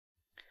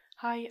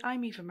Hi,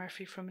 I'm Eva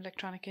Murphy from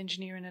Electronic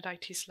Engineering at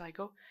IT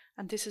Sligo,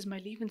 and this is my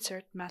Leaving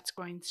Cert Maths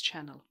Grinds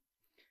channel.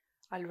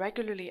 I'll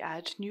regularly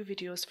add new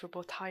videos for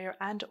both higher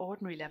and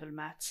ordinary level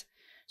maths,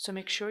 so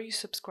make sure you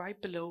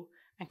subscribe below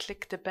and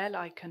click the bell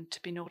icon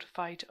to be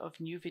notified of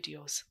new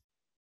videos.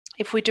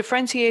 If we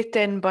differentiate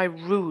then by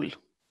rule,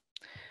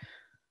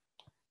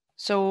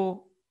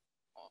 so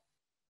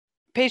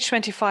page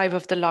 25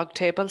 of the log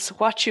table, so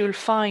what you'll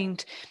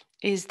find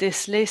is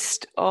this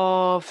list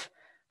of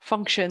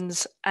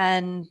functions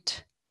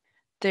and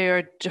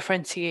their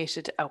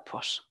differentiated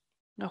output.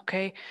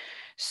 Okay,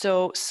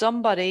 so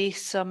some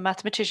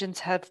mathematicians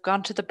have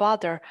gone to the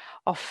bother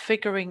of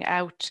figuring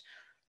out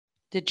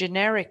the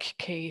generic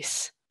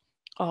case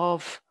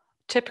of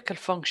typical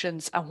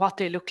functions and what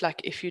they look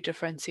like if you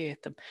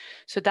differentiate them.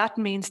 So that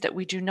means that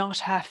we do not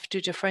have to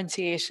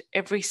differentiate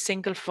every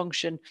single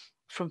function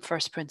from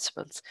first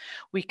principles.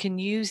 We can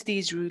use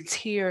these rules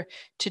here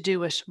to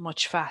do it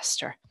much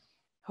faster.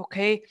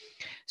 Okay,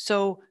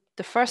 so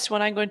the first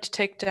one I'm going to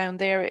take down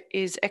there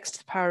is x to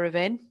the power of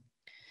n.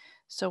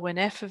 So when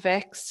f of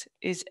x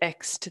is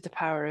x to the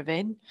power of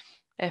n,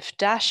 f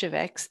dash of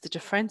x, the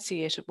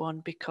differentiated one,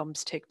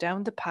 becomes take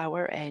down the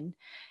power n,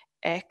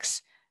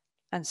 x,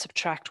 and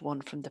subtract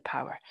 1 from the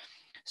power.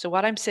 So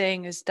what I'm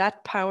saying is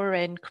that power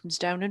n comes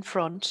down in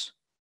front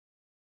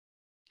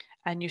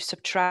and you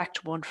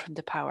subtract 1 from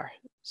the power.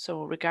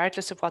 So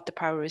regardless of what the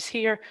power is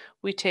here,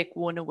 we take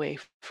 1 away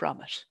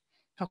from it.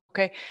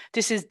 Okay,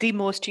 this is the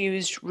most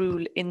used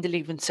rule in the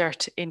Leaving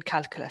Cert in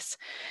calculus.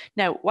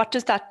 Now, what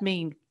does that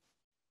mean?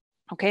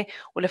 Okay,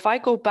 well, if I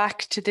go back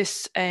to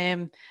this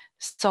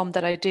sum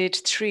that I did,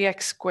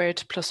 3x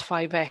squared plus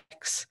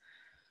 5x,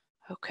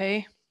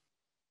 okay.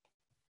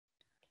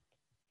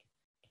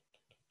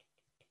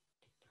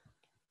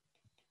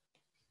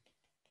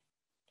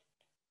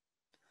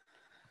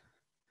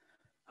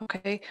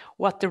 Okay,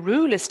 what the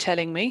rule is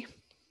telling me,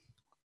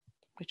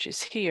 which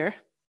is here,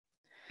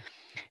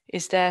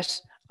 is that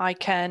I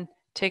can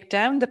take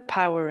down the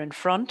power in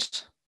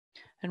front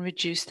and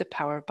reduce the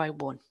power by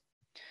 1.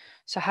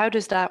 So how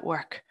does that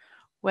work?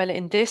 Well,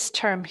 in this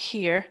term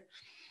here,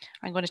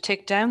 I'm going to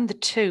take down the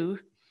 2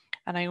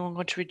 and I'm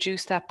going to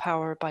reduce that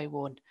power by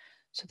 1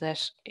 so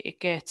that it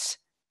gets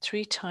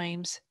 3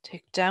 times,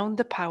 take down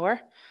the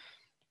power,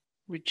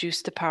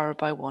 reduce the power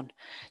by 1.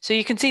 So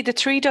you can see the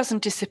 3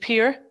 doesn't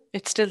disappear,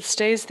 it still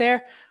stays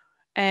there.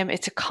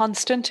 It's a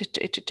constant,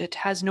 it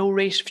has no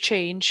rate of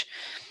change.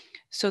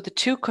 So the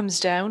 2 comes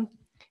down,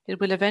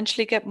 it will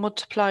eventually get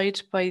multiplied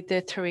by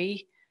the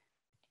 3,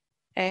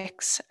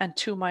 x, and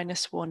 2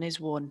 minus 1 is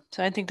 1.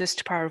 So I think this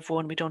to the power of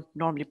 1, we don't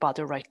normally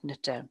bother writing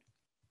it down.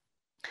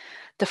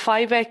 The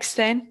 5x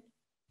then,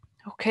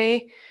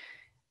 okay,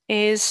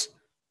 is,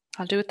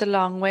 I'll do it the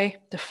long way,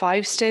 the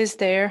 5 stays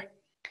there,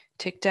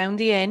 take down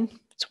the n,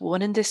 it's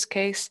 1 in this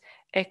case,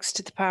 x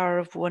to the power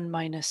of 1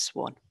 minus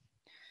 1.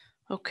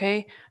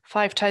 Okay,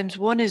 5 times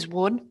 1 is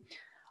 1.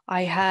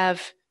 I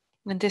have,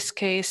 in this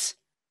case,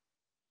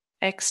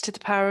 x to the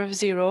power of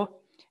 0,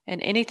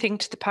 and anything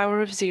to the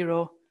power of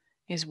 0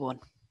 is 1.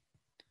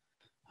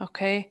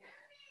 Okay,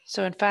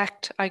 so in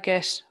fact, I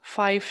get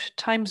 5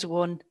 times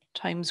 1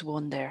 times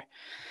 1 there.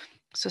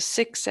 So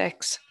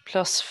 6x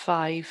plus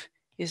 5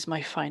 is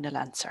my final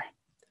answer.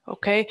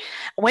 Okay,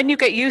 when you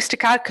get used to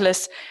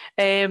calculus,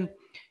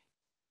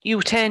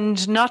 you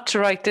tend not to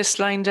write this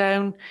line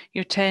down.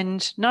 You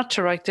tend not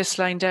to write this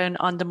line down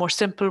on the more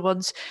simple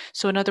ones.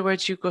 So in other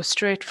words, you go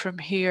straight from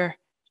here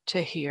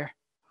to here.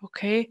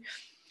 Okay,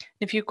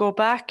 if you go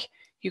back,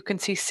 you can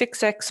see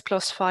 6x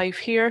plus 5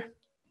 here.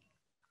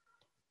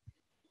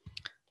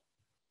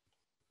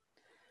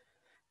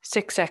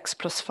 6x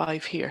plus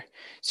 5 here.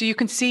 So you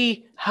can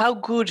see how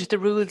good the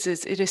rules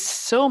is. It is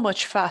so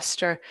much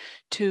faster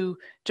to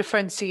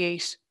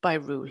differentiate by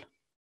rule.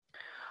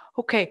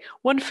 Okay,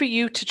 one for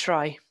you to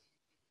try.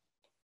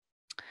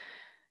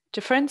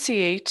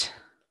 Differentiate,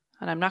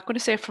 and I'm not going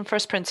to say from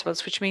first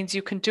principles, which means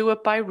you can do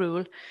it by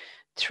rule,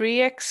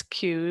 3x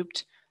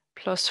cubed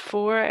plus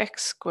 4x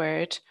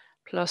squared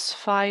plus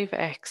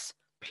 5x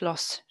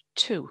plus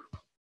 2.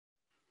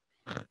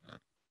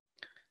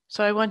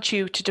 So I want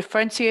you to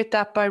differentiate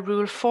that by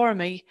rule for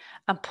me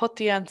and put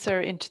the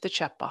answer into the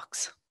chat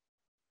box.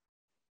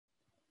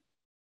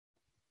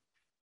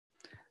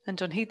 And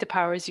don't heed the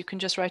powers, you can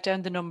just write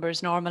down the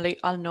numbers normally,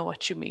 I'll know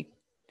what you mean.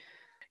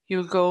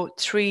 You'll go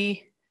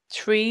 3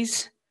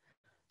 3s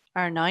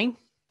are 9.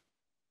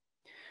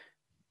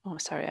 Oh,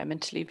 sorry, I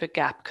meant to leave a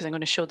gap because I'm going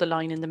to show the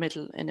line in the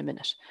middle in a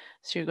minute.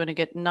 So you're going to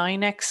get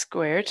 9x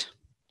squared.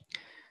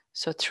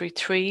 So 3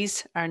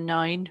 3s are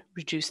 9,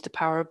 reduce the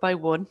power by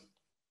 1.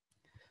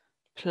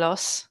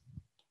 Plus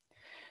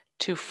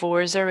 2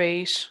 4s are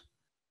 8,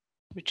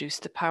 reduce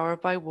the power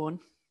by 1.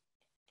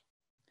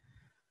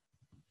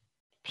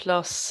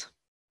 Plus,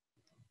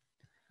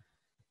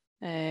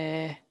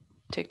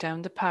 take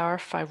down the power,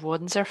 5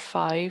 1s are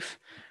 5,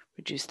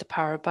 reduce the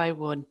power by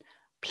 1,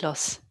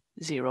 plus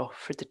 0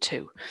 for the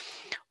 2.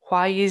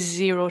 Why is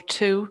 0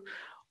 2?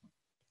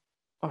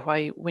 Or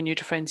why, when you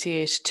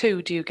differentiate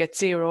 2, do you get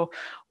 0?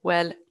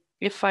 Well,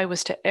 if I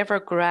was to ever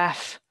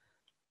graph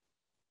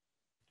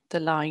the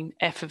line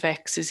f of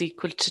x is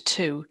equal to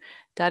 2,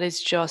 that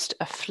is just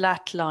a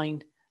flat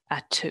line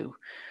at 2.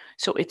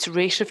 So its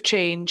rate of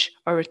change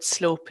or its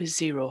slope is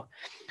 0.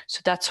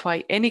 So that's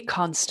why any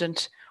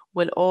constant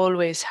will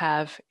always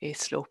have a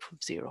slope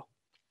of 0.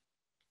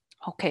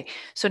 Okay,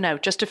 so now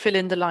just to fill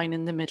in the line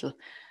in the middle.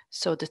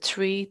 So the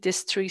 3,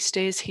 this 3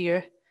 stays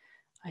here.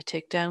 I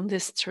take down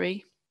this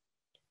 3.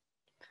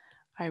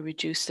 I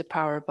reduce the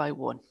power by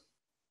 1.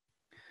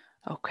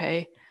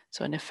 Okay,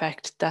 so in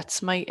effect,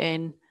 that's my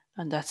n,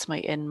 and that's my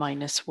n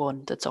minus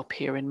 1 that's up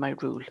here in my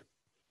rule.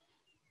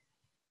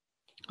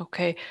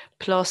 Okay,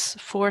 plus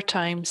 4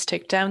 times,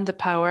 take down the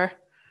power,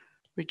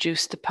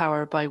 reduce the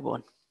power by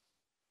 1.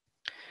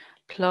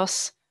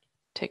 Plus,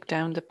 take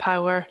down the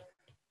power,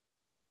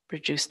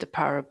 reduce the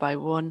power by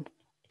 1,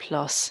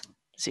 plus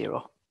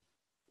 0.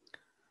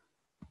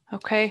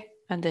 Okay,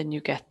 and then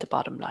you get the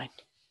bottom line.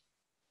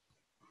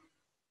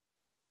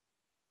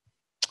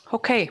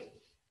 Okay.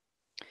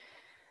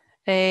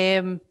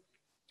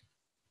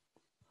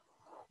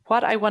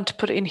 What I want to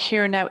put in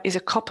here now is a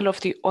couple of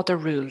the other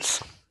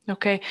rules.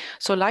 Okay,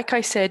 so like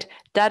I said,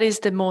 that is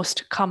the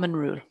most common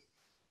rule.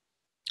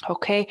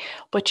 Okay,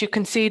 but you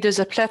can see there's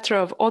a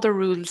plethora of other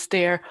rules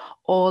there,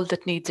 all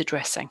that needs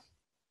addressing.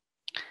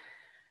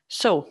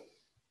 So,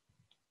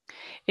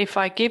 if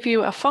I give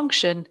you a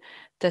function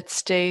that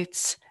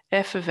states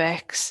f of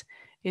x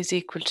is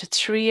equal to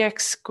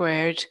 3x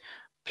squared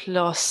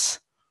plus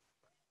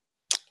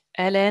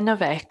ln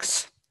of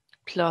x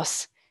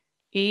plus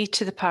e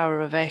to the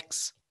power of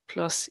x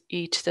plus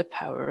e to the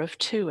power of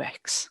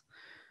 2x.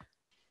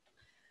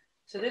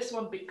 So this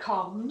one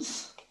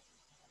becomes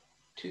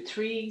 2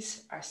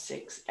 3's are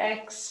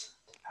 6x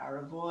to the power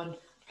of 1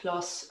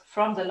 plus,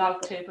 from the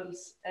log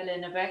tables,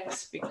 ln of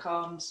x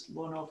becomes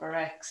 1 over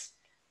x.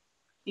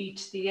 E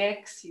to the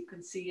x, you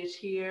can see it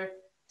here,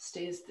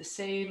 stays the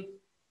same.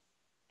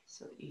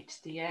 So e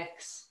to the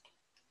x.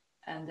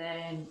 And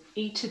then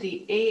e to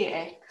the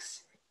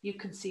ax, you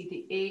can see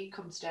the a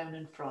comes down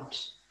in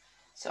front.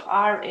 So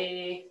our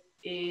a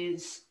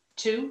is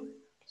 2.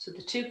 So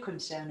the 2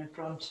 comes down in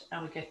front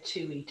and we get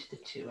 2e to the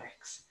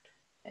 2x.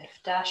 F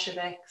dash of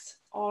x,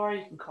 or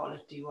you can call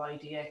it dy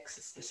dx,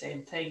 it's the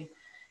same thing,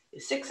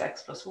 is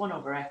 6x plus 1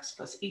 over x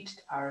plus e to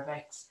the power of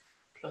x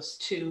plus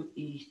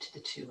 2e to the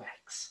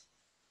 2x.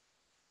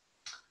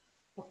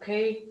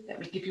 Okay, let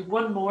me give you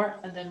one more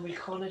and then we'll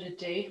call it a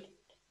day.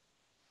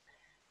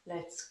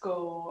 Let's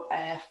go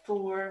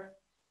 4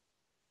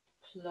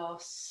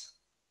 plus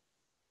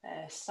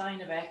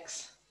sine of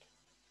x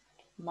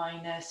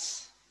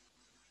minus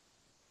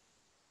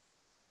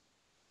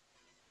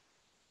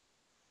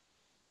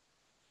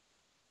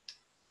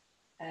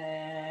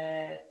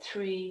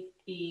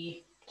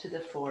 3e to the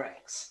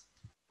 4x.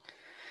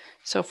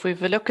 So if we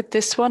have a look at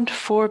this one,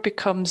 4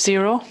 becomes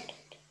 0.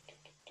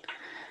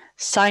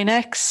 Sine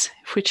x,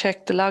 if we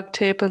check the log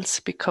tables,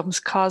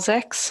 becomes cos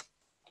x.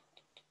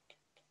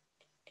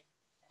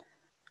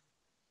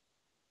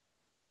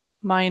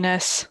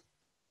 Minus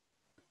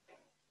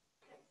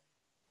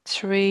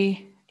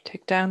 3,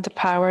 take down the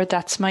power,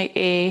 that's my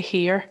a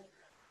here,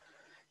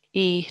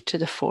 e to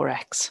the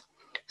 4x.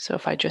 So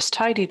if I just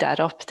tidy that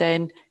up,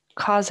 then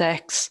cos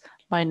x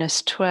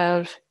minus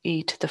 12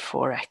 e to the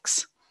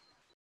 4x.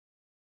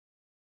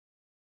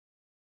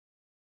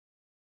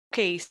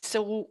 Okay,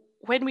 so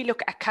when we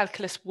look at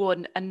Calculus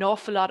 1, an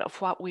awful lot of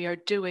what we are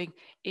doing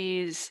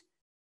is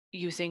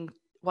using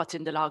what's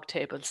in the log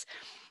tables.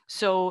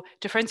 So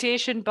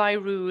differentiation by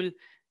rule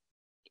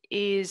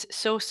is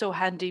so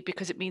handy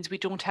because it means we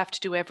don't have to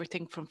do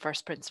everything from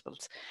first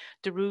principles.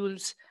 The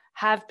rules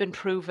have been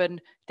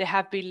proven, they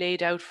have been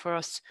laid out for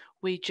us.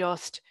 We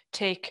just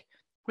take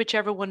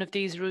whichever one of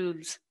these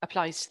rules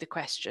applies to the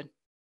question.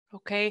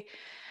 Okay,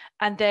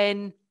 and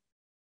then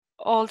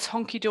all's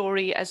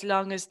hunky-dory as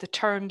long as the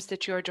terms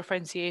that you're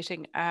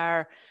differentiating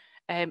are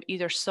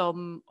either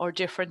sum or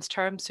difference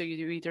terms, so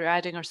you're either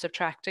adding or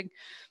subtracting.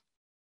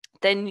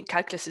 Then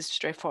calculus is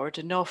straightforward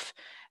enough.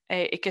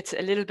 It gets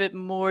a little bit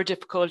more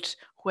difficult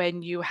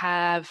when you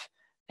have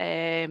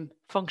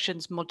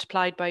functions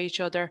multiplied by each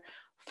other,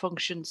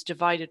 functions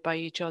divided by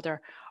each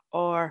other,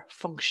 or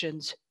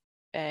functions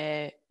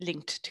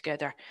linked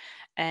together.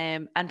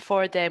 And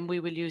for them, we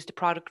will use the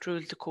product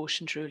rule, the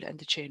quotient rule, and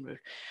the chain rule.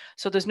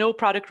 So there's no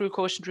product rule,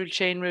 quotient rule,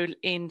 chain rule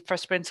in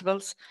first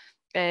principles.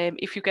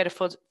 If you get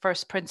a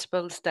first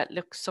principles that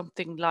looks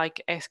something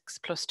like x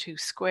plus 2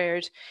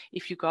 squared,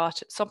 if you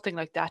got something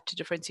like that to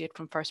differentiate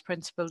from first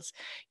principles,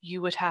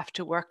 you would have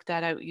to work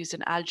that out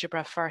using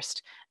algebra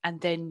first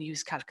and then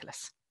use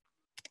calculus.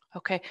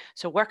 Okay,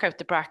 so work out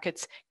the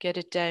brackets, get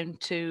it down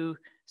to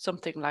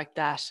something like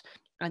that,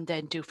 and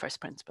then do first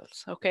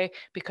principles, okay?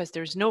 Because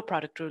there's no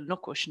product rule, no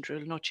quotient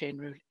rule, no chain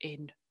rule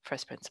in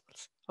first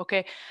principles,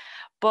 okay?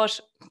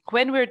 But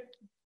when we're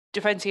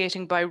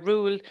differentiating by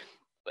rule,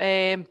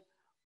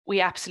 we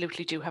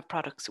absolutely do have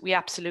products. We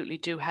absolutely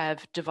do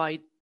have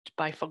divide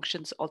by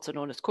functions, also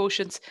known as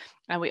quotients,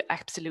 and we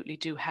absolutely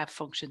do have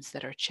functions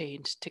that are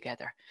chained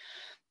together.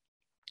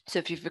 So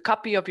if you have a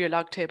copy of your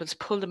log tables,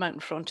 pull them out in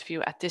front of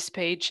you. At this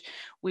page,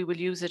 we will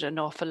use it an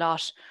awful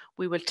lot.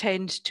 We will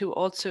tend to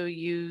also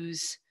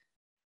use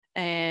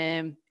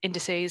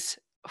indices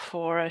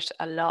for it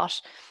a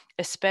lot,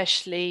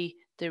 especially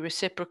the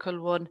reciprocal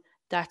one.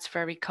 That's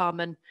very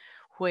common,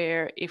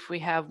 where if we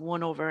have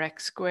 1 over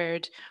x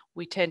squared,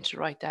 we tend to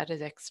write that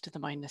as x to the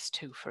minus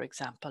 2, for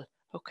example.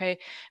 Okay,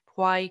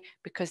 why?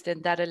 Because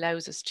then that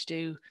allows us to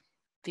do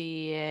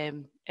the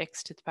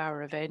x to the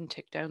power of n,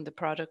 take down the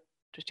product,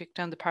 to take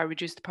down the power,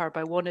 reduce the power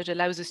by 1. It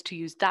allows us to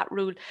use that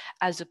rule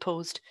as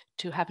opposed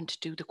to having to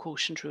do the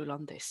quotient rule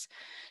on this.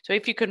 So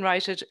if you can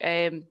write it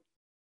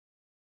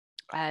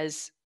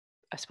as,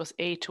 I suppose,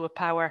 a to a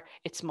power,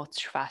 it's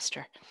much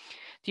faster.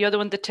 The other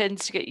one that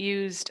tends to get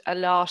used a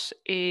lot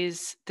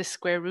is the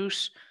square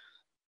root.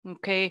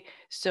 Okay,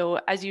 so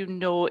as you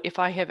know, if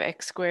I have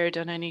x squared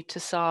and I need to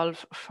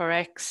solve for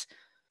x,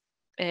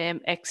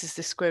 x is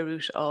the square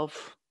root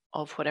of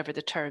whatever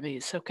the term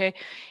is. Okay,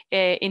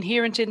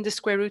 inherent in the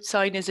square root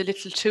sign is a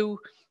little 2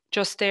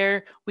 just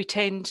there. We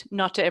tend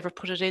not to ever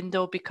put it in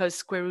though, because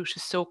square root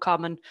is so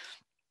common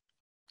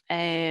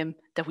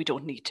that we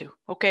don't need to.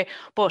 Okay,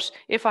 but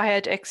if I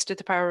had x to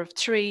the power of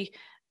 3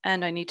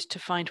 and I needed to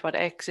find what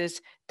x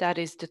is, that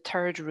is the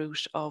third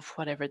root of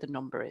whatever the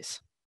number is.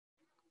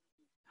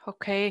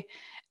 Okay,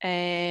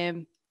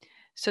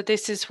 so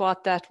this is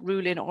what that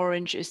rule in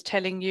orange is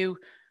telling you.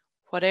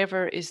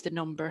 Whatever is the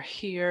number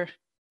here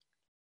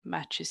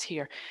matches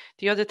here.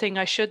 The other thing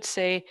I should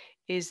say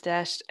is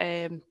that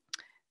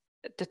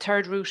the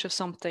third root of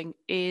something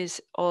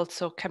is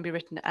also can be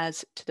written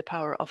as to the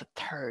power of a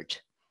third.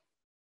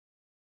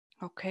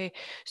 Okay,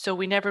 so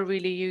we never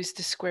really use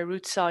the square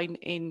root sign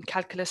in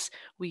calculus.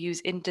 We use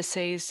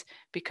indices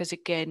because,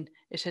 again,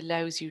 it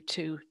allows you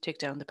to take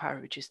down the power,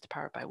 reduce the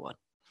power by 1.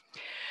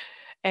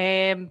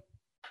 And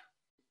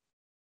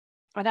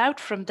out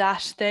from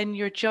that, then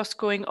you're just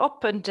going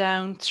up and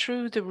down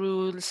through the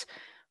rules,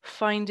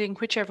 finding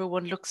whichever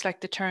one looks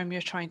like the term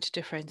you're trying to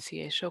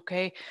differentiate,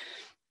 okay?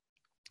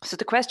 So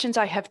the questions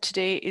I have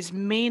today is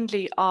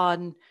mainly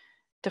on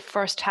the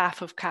first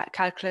half of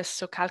calculus.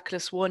 So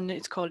calculus 1,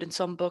 it's called in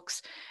some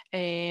books.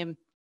 It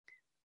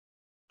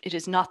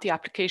is not the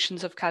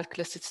applications of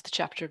calculus, it's the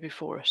chapter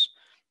before it,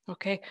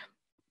 okay?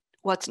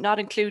 What's not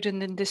included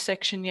in this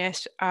section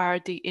yet are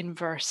the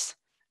inverse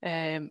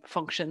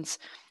functions.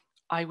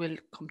 I will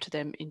come to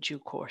them in due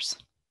course.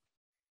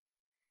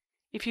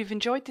 If you've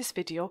enjoyed this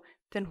video,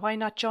 then why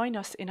not join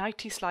us in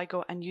IT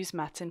Sligo and use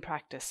maths in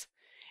practice.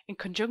 In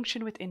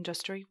conjunction with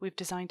industry, we've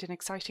designed an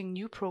exciting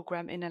new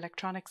program in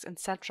electronics and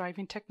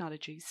self-driving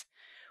technologies,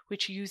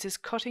 which uses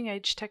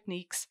cutting-edge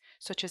techniques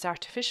such as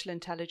artificial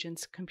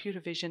intelligence, computer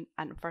vision,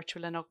 and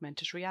virtual and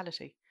augmented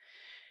reality.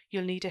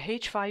 You'll need a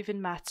H5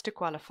 in maths to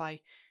qualify.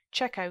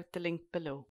 Check out the link below.